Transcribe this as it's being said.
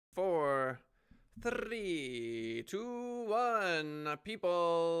Three, two, one.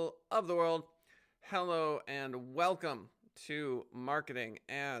 People of the world, hello and welcome to Marketing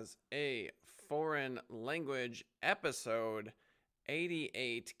as a Foreign Language episode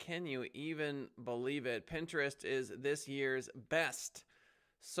 88. Can you even believe it? Pinterest is this year's best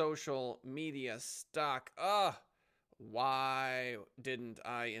social media stock. Why didn't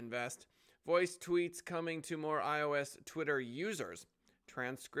I invest? Voice tweets coming to more iOS Twitter users.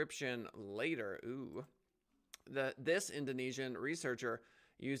 Transcription later. This Indonesian researcher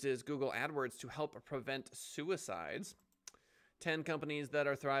uses Google AdWords to help prevent suicides. 10 companies that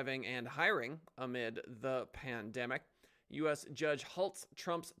are thriving and hiring amid the pandemic. U.S. judge halts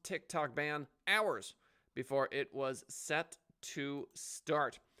Trump's TikTok ban hours before it was set to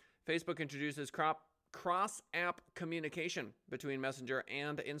start. Facebook introduces cross-app communication between Messenger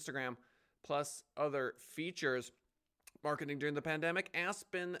and Instagram, plus other features. Marketing during the pandemic,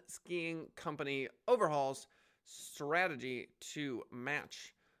 Aspen Skiing Company overhauls strategy to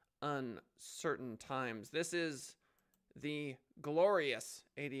match uncertain times. This is the glorious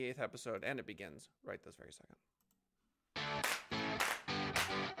 88th episode, and it begins right this very second.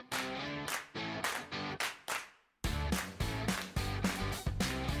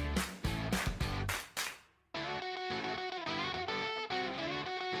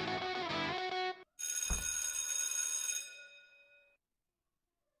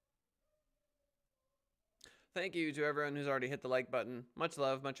 Thank you to everyone who's already hit the like button. Much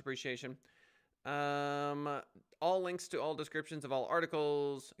love, much appreciation. All links to all descriptions of all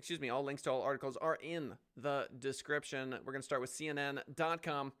articles, all links to all articles are in the description. We're going to start with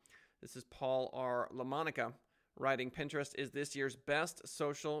CNN.com. This is Paul R. LaMonica writing, Pinterest is this year's best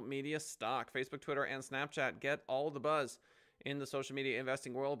social media stock. Facebook, Twitter, and Snapchat get all the buzz in the social media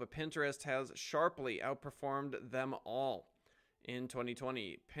investing world, but Pinterest has sharply outperformed them all. In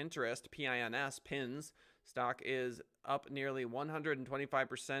 2020, Pinterest, PINS, stock is up nearly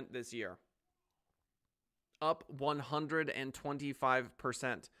 125% this year. Up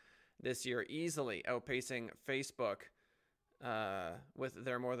 125% this year, easily outpacing Facebook with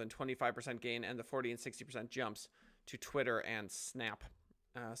their more than 25% gain and the 40 and 60% jumps to Twitter and Snap.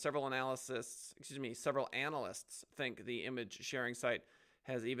 Several analysts think the image sharing site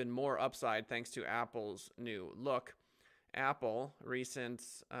has even more upside thanks to Apple's new look. Apple's recent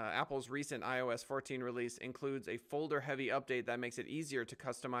iOS 14 release includes a folder-heavy update that makes it easier to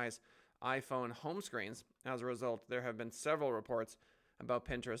customize iPhone home screens. As a result, there have been several reports about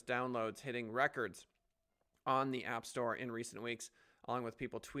Pinterest downloads hitting records on the App Store in recent weeks, along with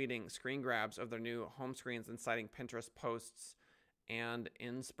people tweeting screen grabs of their new home screens and citing Pinterest posts and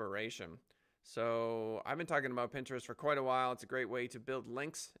inspiration. So I've been talking about Pinterest for quite a while. It's a great way to build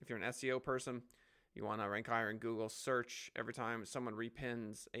links if you're an SEO person. You want to rank higher in Google search. Every time someone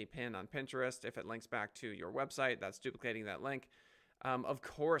repins a pin on Pinterest, if it links back to your website, that's duplicating that link. Of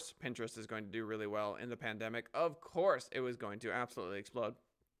course, Pinterest is going to do really well in the pandemic. Of course, it was going to absolutely explode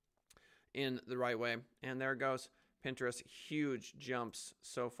in the right way. And there it goes. Pinterest, huge jumps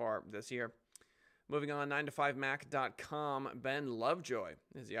so far this year. Moving on, 9to5mac.com. Ben Lovejoy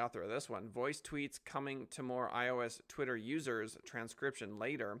is the author of this one. Voice tweets coming to more iOS Twitter users. Transcription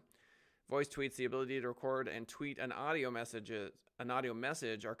later. Voice tweets, the ability to record and tweet an audio message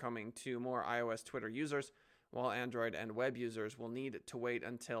are coming to more iOS Twitter users, while Android and web users will need to wait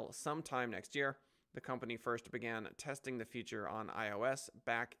until sometime next year. The company first began testing the feature on iOS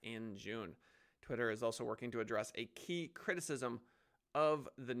back in June. Twitter is also working to address a key criticism of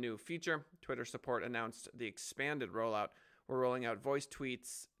the new feature. Twitter support announced the expanded rollout. We're rolling out voice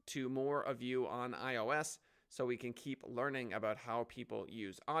tweets to more of you on iOS so we can keep learning about how people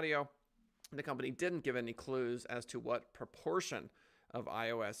use audio. The company didn't give any clues as to what proportion of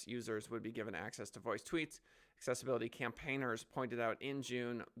iOS users would be given access to voice tweets. Accessibility campaigners pointed out in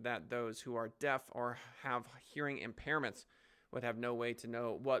June that those who are deaf or have hearing impairments would have no way to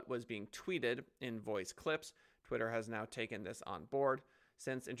know what was being tweeted in voice clips. Twitter has now taken this on board.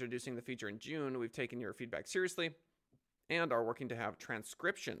 Since introducing the feature in June, we've taken your feedback seriously and are working to have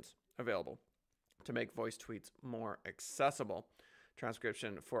transcriptions available to make voice tweets more accessible.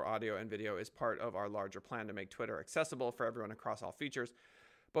 Transcription for audio and video is part of our larger plan to make Twitter accessible for everyone across all features,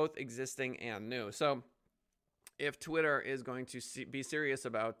 both existing and new. So if Twitter is going to be serious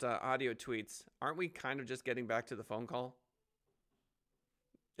about audio tweets, aren't we kind of just getting back to the phone call?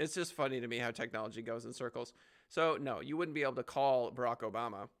 It's just funny to me how technology goes in circles. So no, you wouldn't be able to call Barack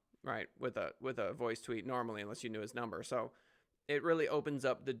Obama, right, with a voice tweet normally unless you knew his number. So it really opens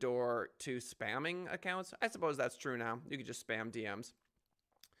up the door to spamming accounts. I suppose that's true now. You could just spam DMs.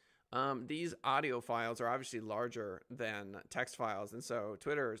 These audio files are obviously larger than text files, and so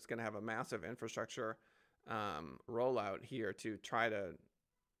Twitter is going to have a massive infrastructure rollout here to try to,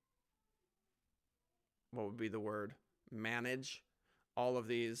 what would be the word, manage all of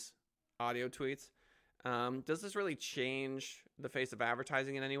these audio tweets. Does this really change the face of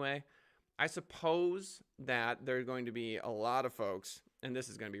advertising in any way? I suppose that there are going to be a lot of folks, and this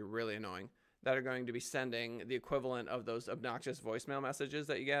is going to be really annoying, that are going to be sending the equivalent of those obnoxious voicemail messages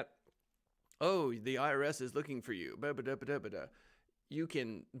that you get. Oh, the IRS is looking for you. Ba-ba-da-ba-da-ba-da. You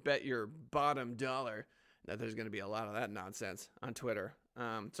can bet your bottom dollar that there's going to be a lot of that nonsense on Twitter.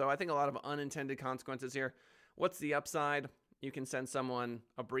 So I think a lot of unintended consequences here. What's the upside? You can send someone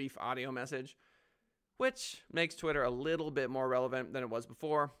a brief audio message, which makes Twitter a little bit more relevant than it was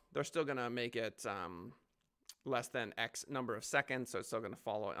before. They're still going to make it less than X number of seconds, so it's still going to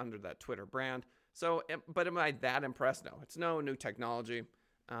follow under that Twitter brand. So, but am I that impressed? No, it's no new technology.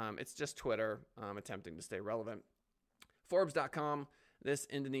 It's just Twitter attempting to stay relevant. Forbes.com, this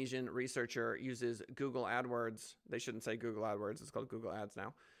Indonesian researcher uses Google AdWords. They shouldn't say Google AdWords. It's called Google Ads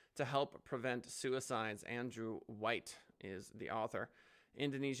now. To help prevent suicides. Andrew White is the author.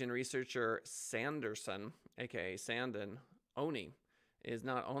 Indonesian researcher Sanderson, aka Sandon Oni, is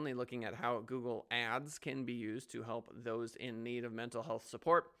not only looking at how Google Ads can be used to help those in need of mental health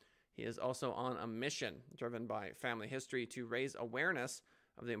support, he is also on a mission driven by family history to raise awareness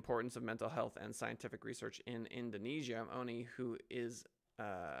of the importance of mental health and scientific research in Indonesia. Oni, who is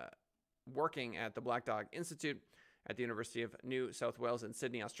working at the Black Dog Institute at the University of New South Wales in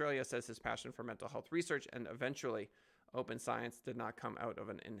Sydney, Australia, says his passion for mental health research and eventually open science did not come out of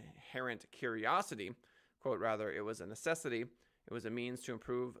an inherent curiosity. Quote, rather, it was a necessity. It was a means to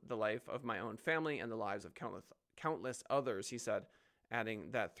improve the life of my own family and the lives of countless others, he said,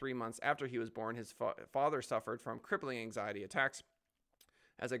 adding that 3 months after he was born, his father suffered from crippling anxiety attacks.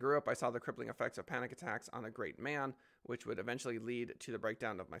 As I grew up, I saw the crippling effects of panic attacks on a great man, which would eventually lead to the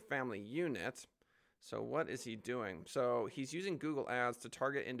breakdown of my family unit. So what is he doing? So he's using Google Ads to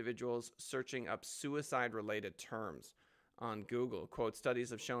target individuals searching up suicide-related terms on Google. Quote, studies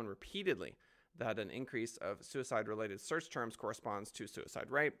have shown repeatedly that an increase of suicide-related search terms corresponds to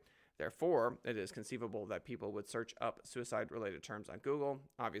suicide rate. Therefore, it is conceivable that people would search up suicide-related terms on Google,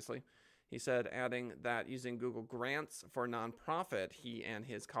 obviously. He said, adding that using Google Grants for nonprofit, he and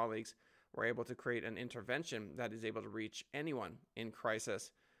his colleagues were able to create an intervention that is able to reach anyone in crisis,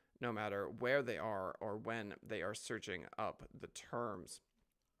 no matter where they are or when they are searching up the terms.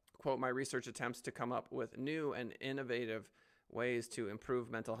 Quote, my research attempts to come up with new and innovative ways to improve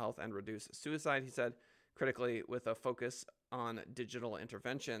mental health and reduce suicide, he said. Critically, with a focus on digital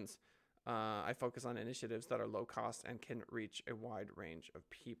interventions, I focus on initiatives that are low cost and can reach a wide range of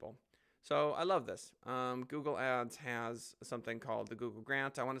people. So I love this. Google Ads has something called the Google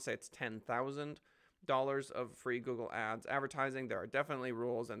Grant. I want to say it's $10,000 of free Google Ads advertising. There are definitely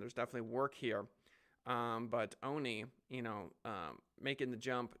rules and there's definitely work here. But Oni, making the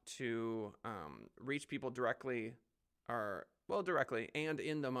jump to reach people directly and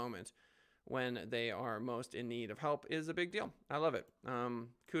in the moment when they are most in need of help is a big deal. I love it.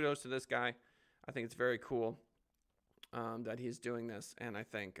 Kudos to this guy. I think it's very cool that he's doing this, and I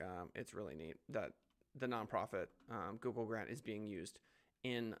think it's really neat that the nonprofit Google Grant is being used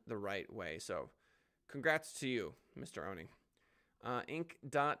in the right way. So congrats to you, Mr. Oni.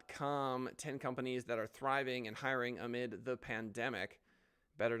 Inc.com, 10 companies that are thriving and hiring amid the pandemic.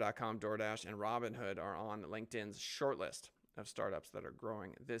 Better.com, DoorDash, and Robinhood are on LinkedIn's shortlist of startups that are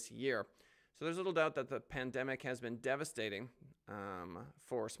growing this year. So there's little doubt that the pandemic has been devastating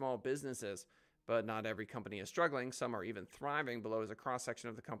for small businesses, but not every company is struggling. Some are even thriving. Below is a cross-section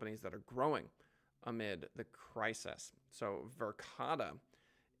of the companies that are growing amid the crisis. So Verkada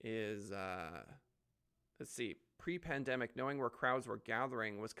is, pre-pandemic, knowing where crowds were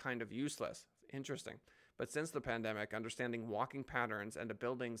gathering was kind of useless. Interesting. But since the pandemic, understanding walking patterns and a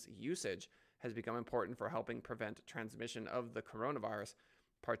building's usage has become important for helping prevent transmission of the coronavirus,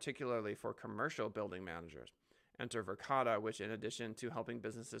 particularly for commercial building managers. Enter Verkada, which in addition to helping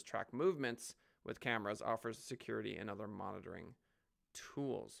businesses track movements with cameras, offers security and other monitoring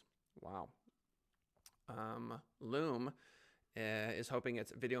tools. Wow. Loom is hoping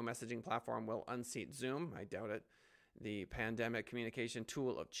its video messaging platform will unseat Zoom. I doubt it. The pandemic communication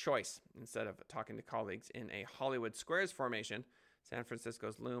tool of choice. Instead of talking to colleagues in a Hollywood Squares formation, San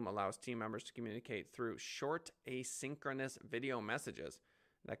Francisco's Loom allows team members to communicate through short asynchronous video messages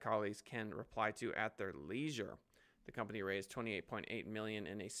that colleagues can reply to at their leisure. The company raised $28.8 million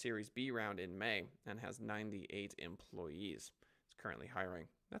in a Series B round in May and has 98 employees. It's currently hiring.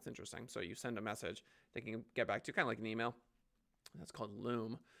 That's interesting. So you send a message, they can get back to you, kind of like an email. That's called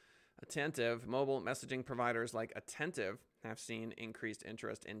Loom. Attentive. Mobile messaging providers like Attentive have seen increased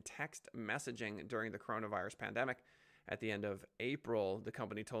interest in text messaging during the coronavirus pandemic. At the end of April, the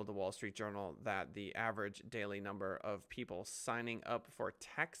company told the Wall Street Journal that the average daily number of people signing up for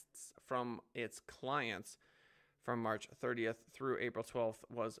texts from its clients from March 30th through April 12th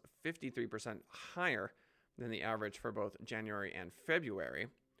was 53% higher than the average for both January and February,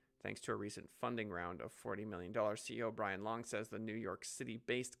 thanks to a recent funding round of $40 million. CEO Brian Long says the New York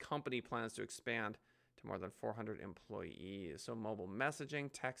City-based company plans to expand to more than 400 employees. So mobile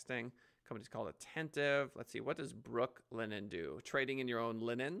messaging, texting, company's called Attentive. Let's see, what does Brooklinen do? Trading in your own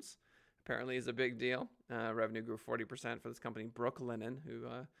linens apparently is a big deal. Revenue grew 40% for this company, Brooklinen, who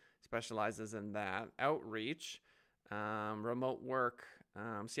specializes in that. Outreach, remote work,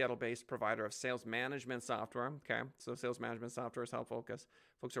 Seattle-based provider of sales management software. Okay, so sales management software is helpful because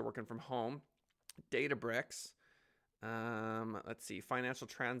folks are working from home. Databricks. Let's see, financial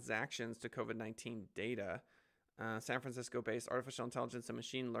transactions to COVID-19 data. San Francisco-based artificial intelligence and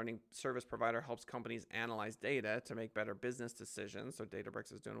machine learning service provider helps companies analyze data to make better business decisions. So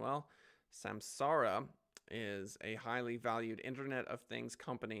Databricks is doing well. Samsara is a highly valued Internet of Things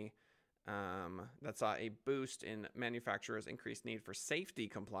company that saw a boost in manufacturers' increased need for safety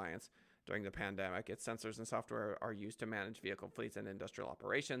compliance during the pandemic. Its sensors and software are used to manage vehicle fleets and industrial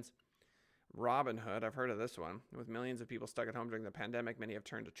operations. Robinhood, I've heard of this one. With millions of people stuck at home during the pandemic, many have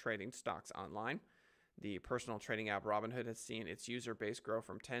turned to trading stocks online. The personal trading app Robinhood has seen its user base grow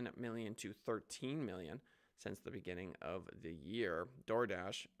from 10 million to 13 million since the beginning of the year.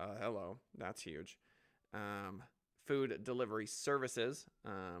 DoorDash, hello, that's huge. Food delivery services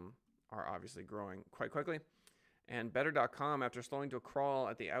are obviously growing quite quickly. And Better.com, after slowing to a crawl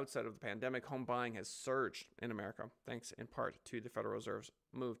at the outset of the pandemic, home buying has surged in America, thanks in part to the Federal Reserve's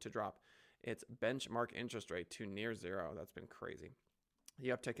move to drop its benchmark interest rate to near zero. That's been crazy. The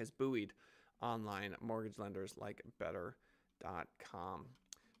uptick has buoyed online mortgage lenders like Better.com.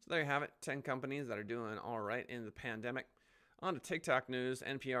 So there you have it, 10 companies that are doing all right in the pandemic. On to TikTok news,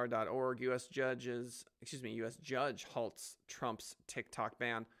 NPR.org, U.S. judge halts Trump's TikTok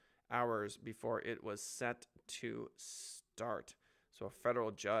ban hours before it was set to start. So a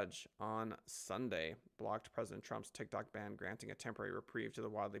federal judge on Sunday blocked President Trump's TikTok ban, granting a temporary reprieve to the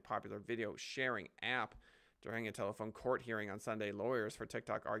wildly popular video sharing app. During a telephone court hearing on Sunday, lawyers for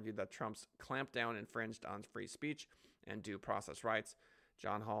TikTok argued that Trump's clampdown infringed on free speech and due process rights.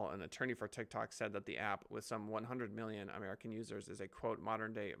 John Hall, an attorney for TikTok, said that the app, with some 100 million American users, is a, quote,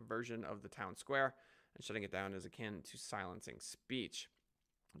 modern-day version of the town square, and shutting it down is akin to silencing speech.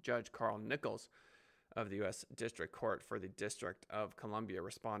 Judge Carl Nichols of the U.S. District Court for the District of Columbia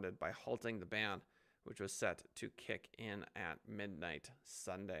responded by halting the ban, which was set to kick in at midnight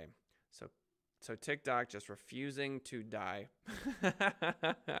Sunday. So TikTok just refusing to die.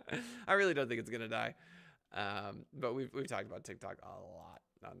 I really don't think it's going to die. But we've talked about TikTok a lot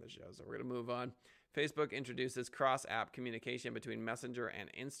on the show, so we're going to move on. Facebook introduces cross-app communication between Messenger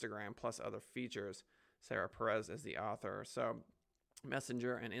and Instagram, plus other features. Sarah Perez is the author. So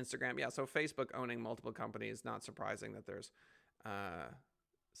Messenger and Instagram. Yeah, so Facebook owning multiple companies, not surprising that there's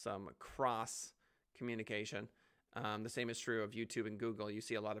some cross communication. The same is true of YouTube and Google. You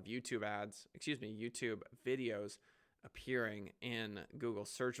see a lot of YouTube videos appearing in Google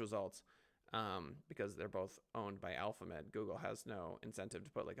search results because they're both owned by Alphabet. Google has no incentive to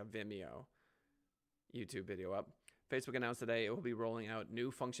put like a Vimeo YouTube video up. Facebook announced today it will be rolling out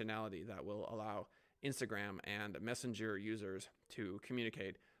new functionality that will allow Instagram and Messenger users to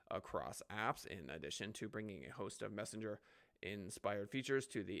communicate across apps, in addition to bringing a host of Messenger-inspired features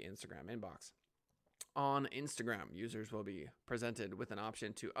to the Instagram inbox. On Instagram, users will be presented with an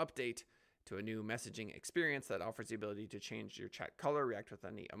option to update to a new messaging experience that offers the ability to change your chat color, react with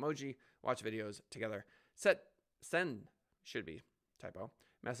any emoji, watch videos together, send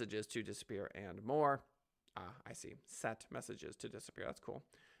messages to disappear, and more. I see. Set messages to disappear. That's cool.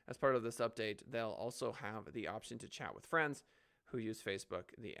 As part of this update, they'll also have the option to chat with friends who use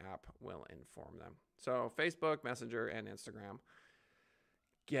Facebook. The app will inform them. So Facebook, Messenger, and Instagram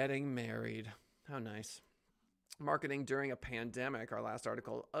getting married. How nice. Marketing during a pandemic, our last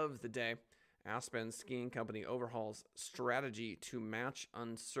article of the day. Aspen Skiing Company overhauls strategy to match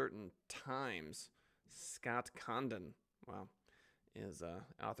uncertain times. Scott Condon, is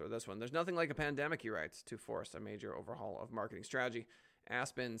author of this one. There's nothing like a pandemic, he writes, to force a major overhaul of marketing strategy.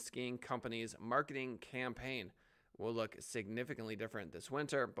 Aspen Skiing Company's marketing campaign will look significantly different this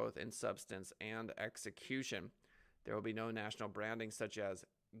winter, both in substance and execution. There will be no national branding such as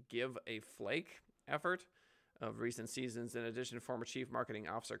Give a Flake effort of recent seasons. In addition, former Chief Marketing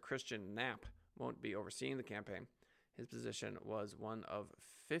Officer Christian Knapp won't be overseeing the campaign. His position was one of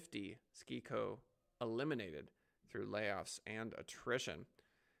 50 Ski Co. eliminated through layoffs and attrition.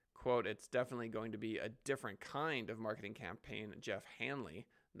 Quote, it's definitely going to be a different kind of marketing campaign, Jeff Hanley,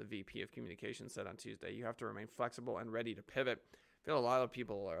 the VP of Communications, said on Tuesday. You have to remain flexible and ready to pivot. I feel a lot of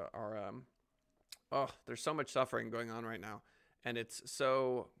people there's so much suffering going on right now, and it's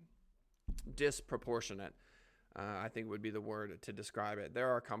so disproportionate, I think would be the word to describe it.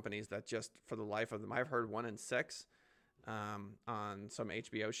 There are companies that just, for the life of them, I've heard 1 in 6 on some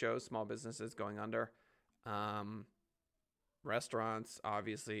HBO shows, small businesses going under. Restaurants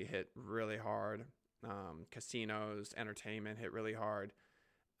obviously hit really hard. Casinos, entertainment hit really hard.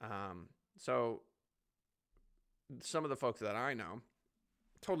 So some of the folks that I know,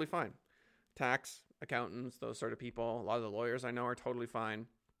 totally fine. Tax, accountants, those sort of people. A lot of the lawyers I know are totally fine.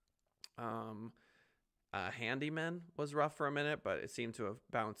 Handyman was rough for a minute, but it seemed to have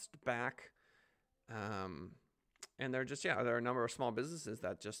bounced back. And there are a number of small businesses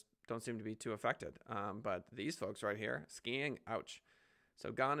that just don't seem to be too affected. But these folks right here, skiing, ouch.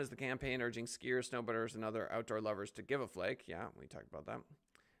 So gone is the campaign urging skiers, snowboarders, and other outdoor lovers to give a flake. Yeah, we talked about that.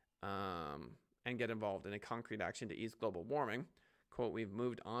 And get involved in a concrete action to ease global warming. Quote, we've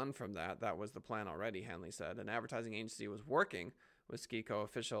moved on from that. That was the plan already, Hanley said. An advertising agency was working with Ski Co.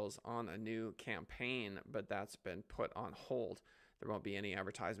 officials on a new campaign, but that's been put on hold. There won't be any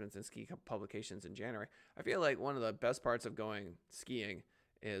advertisements in Ski Co. publications in January. I feel like one of the best parts of going skiing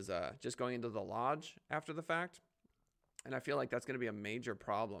is just going into the lodge after the fact. And I feel like that's going to be a major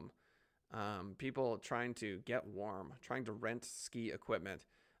problem. People trying to get warm, trying to rent ski equipment.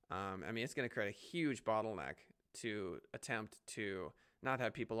 It's going to create a huge bottleneck to attempt to not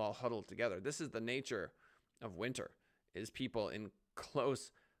have people all huddled together. This is the nature of winter, is people in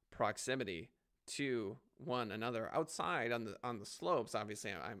close proximity to one another outside on the slopes.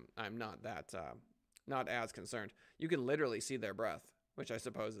 Obviously, I'm not that not as concerned. You can literally see their breath, which I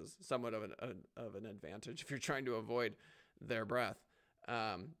suppose is somewhat of an advantage if you're trying to avoid their breath.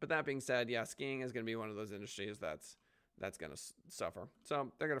 But that being said, yeah, skiing is going to be one of those industries that's going to suffer.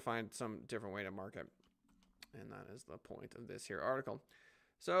 So they're going to find some different way to market. And that is the point of this here article.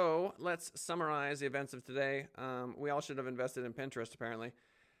 So let's summarize the events of today. We all should have invested in Pinterest, apparently.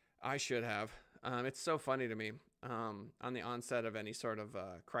 I should have. It's so funny to me. On the onset of any sort of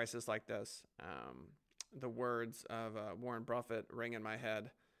crisis like this, the words of Warren Buffett ring in my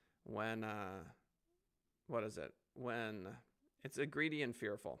head when, when it's a greedy and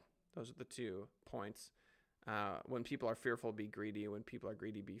fearful. Those are the 2 points. When people are fearful, be greedy. When people are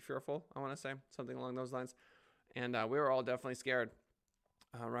greedy, be fearful, I want to say. Something along those lines. And we were all definitely scared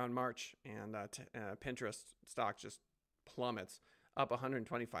around March. And Pinterest stock just plummets up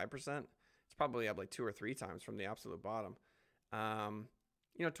 125%. It's probably up like 2 or 3 times from the absolute bottom.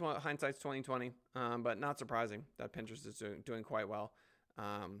 Hindsight's 2020, but not surprising that Pinterest is doing quite well.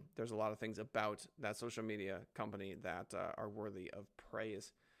 There's a lot of things about that social media company that are worthy of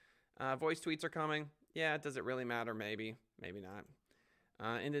praise. Voice tweets are coming. Yeah, does it really matter? Maybe not.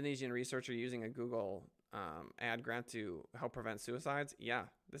 Indonesian researcher using a Google ad grant to help prevent suicides. Yeah,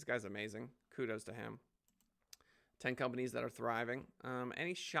 this guy's amazing. Kudos to him. 10 companies that are thriving.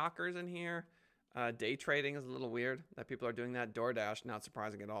 Any shockers in here? Day trading is a little weird that people are doing that. DoorDash, not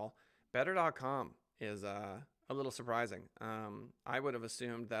surprising at all. Better.com is a little surprising. I would have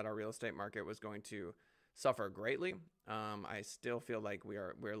assumed that our real estate market was going to suffer greatly. I still feel like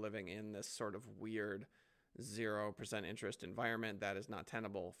we're living in this sort of weird 0% interest environment that is not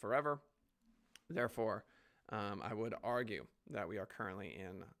tenable forever. Therefore, I would argue that we are currently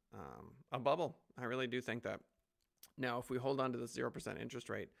in a bubble. I really do think that. Now, if we hold on to this 0% interest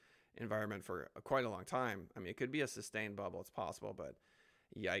rate environment for quite a long time, it could be a sustained bubble. It's possible, but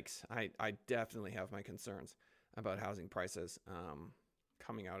yikes. I definitely have my concerns about housing prices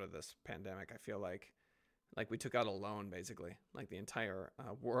coming out of this pandemic. I feel like we took out a loan, basically. Like the entire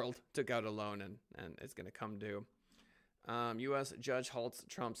world took out a loan and it's going to come due. U.S. judge halts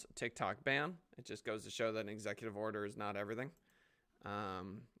Trump's TikTok ban. It just goes to show that an executive order is not everything.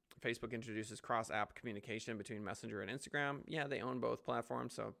 Facebook introduces cross-app communication between Messenger and Instagram. Yeah, they own both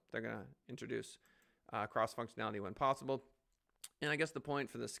platforms, so they're going to introduce cross-functionality when possible. And I guess the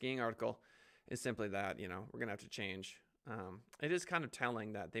point for the skiing article is simply that, we're going to have to change. It is kind of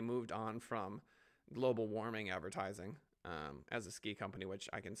telling that they moved on from global warming advertising as a ski company, which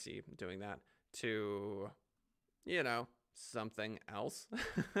I can see doing that, to, something else.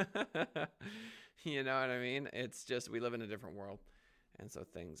 You know what I mean? It's just we live in a different world. And so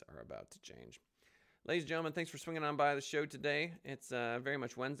things are about to change. Ladies and gentlemen, thanks for swinging on by the show today. It's very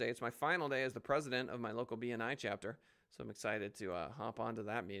much Wednesday. It's my final day as the president of my local BNI chapter. So I'm excited to hop onto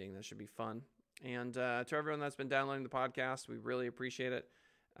that meeting. That should be fun. And to everyone that's been downloading the podcast, we really appreciate it.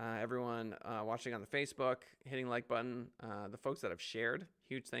 Everyone watching on the Facebook, hitting like button, the folks that have shared,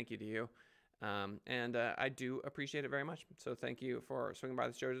 huge thank you to you. And I do appreciate it very much. So thank you for swinging by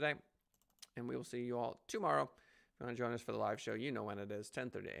the show today. And we will see you all tomorrow. If you want to join us for the live show, you know when it is,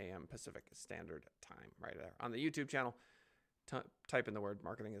 10:30 a.m. Pacific Standard Time, right there on the YouTube channel. Type in the word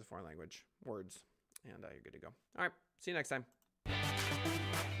marketing as a foreign language words, and you're good to go. All right. See you next time.